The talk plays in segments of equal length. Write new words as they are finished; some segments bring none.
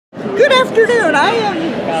Good afternoon. I am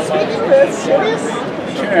speaking with Sirius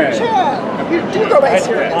Chan. You do go by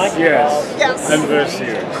Sirius. Yes. Yes. I'm very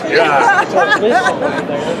serious. Yeah.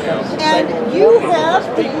 And you have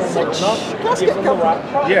the Sich Casket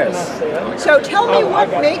Company. Yes. So tell me what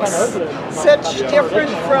makes Sich different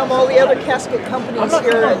from all the other casket companies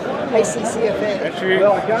here at ICCFA. Actually,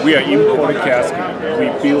 we are imported casket. We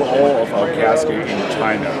build all of our casket in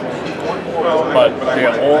China. But they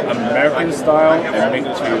are all American style and made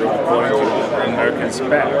according to American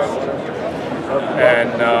specs. And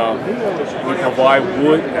we provide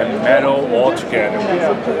wood and metal all together.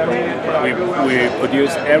 We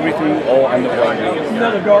produce everything all under one roof.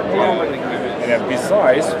 And then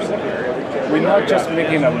besides, we're not just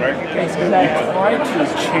making American casket. We try to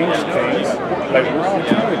change things. Like we're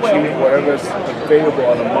trying to change whatever's available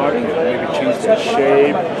on the market. Maybe change the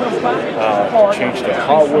shape, change the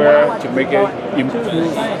hardware to make it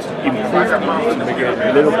improvement, to make it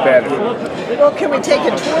a little better. Well, can we take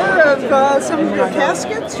a tour of some of your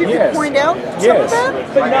caskets? You can point out some of that?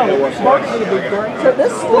 So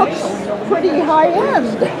this looks pretty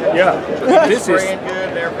high-end. Yeah, this is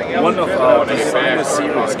one of our designer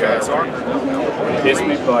series caskets. It's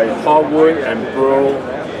made by hardwood and burl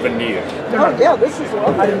veneer. Oh yeah, this is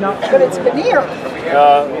lovely, but it's veneer.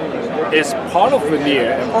 It's part of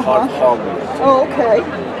veneer and part hardwood. Oh, okay.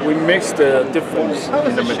 We mix the difference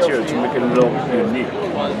in the material to make it look unique.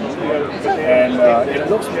 And it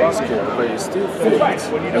looks muscular, but it still fits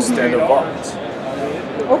a standard vault.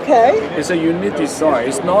 Okay. It's a unique design.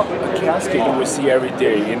 It's not a casket you will see every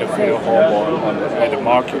day in the field hall or at the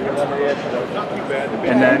market.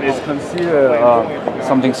 And then it's considered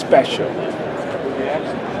something special.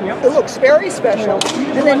 It looks very special.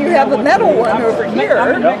 And then you have a metal one over here.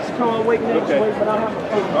 Okay.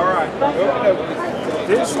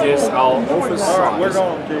 This is our oversized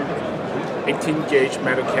 18-gauge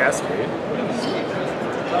metal casket.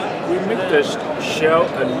 We make the shell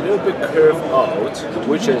a little bit curved out,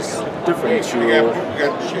 which is different to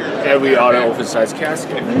every other oversized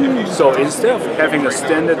casket. So instead of having a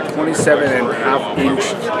standard 27.5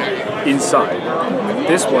 inch inside,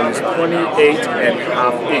 this one is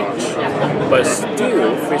 28.5 inch, but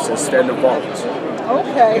still fits a standard vault.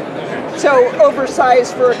 Okay. So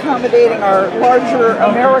oversized for accommodating our larger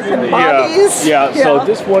American bodies. Yeah. So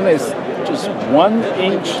this one is just 1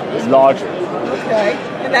 inch larger. Okay.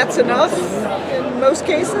 And that's enough in most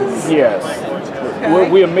cases? Yes. Okay.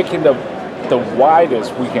 We are making the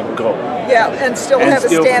widest we can go. Yeah, and still have a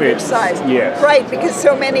standard fits. size. Yes. Right, because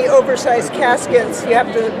so many oversized caskets, you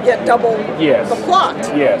have to get double the plot.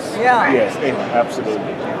 Yes. Yeah. Yes,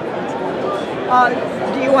 absolutely.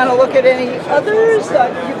 Do you want to look at any others?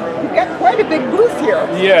 You've got quite a big booth here.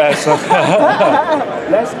 Yes.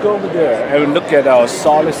 Let's go over there and look at our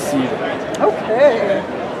solid cedar. Okay.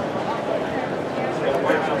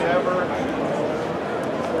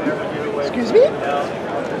 Excuse me?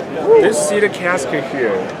 This cedar casket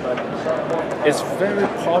here is very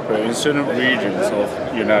popular in certain regions of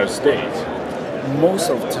the United States. Most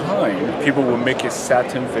of the time, people will make it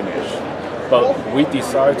satin finish, but we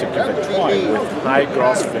decided to give it a try with high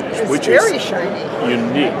gloss finish, which is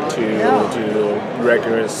unique to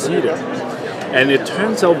regular cedar, and it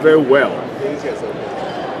turns out very well.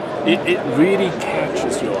 It really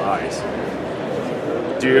catches your eyes.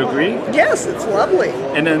 Do you agree? Yes, it's lovely.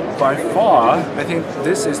 And then by far, I think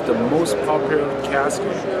this is the most popular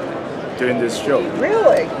casket during this show.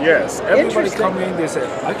 Really? Yes. Everybody come in, they say,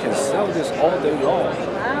 I can sell this all day long.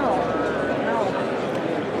 Wow.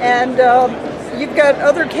 And you've got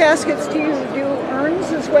other caskets. Do you do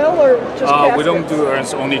urns as well, or just caskets? We don't do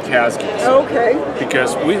urns, only caskets. Okay.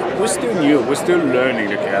 Because we're still new, we're still learning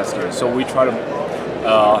the casket. So we try to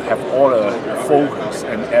have all the focus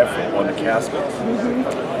and effort on the caskets.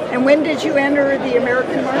 And when did you enter the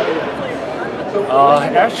American market?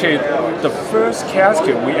 Actually, the first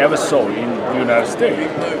casket we ever sold in the United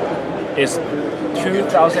States is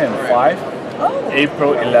 2005,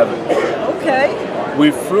 April 11th. Okay. We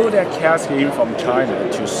flew that casket in from China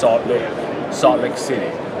to Salt Lake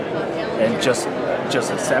City, and just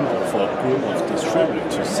a sample for a group of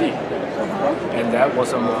distributors to see. And that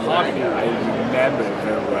was a mahogany. I remember it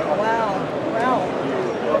very well. Wow.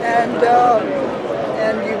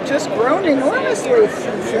 And you've just grown enormously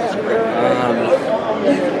since then.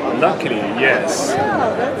 Luckily, yes. Yeah,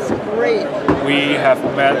 that's great. We have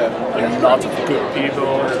met a lot of good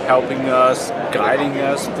people helping us, guiding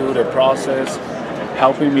us through the process,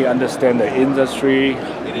 helping me understand the industry,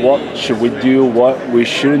 what should we do, what we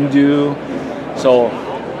shouldn't do. So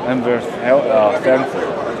I'm very thankful.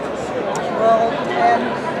 Well, and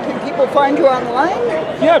can people find you online?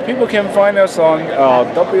 Yeah, people can find us on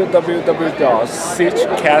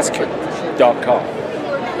www.sichcasket.com.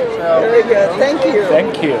 Very good. Thank you.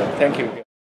 Thank you. Thank you.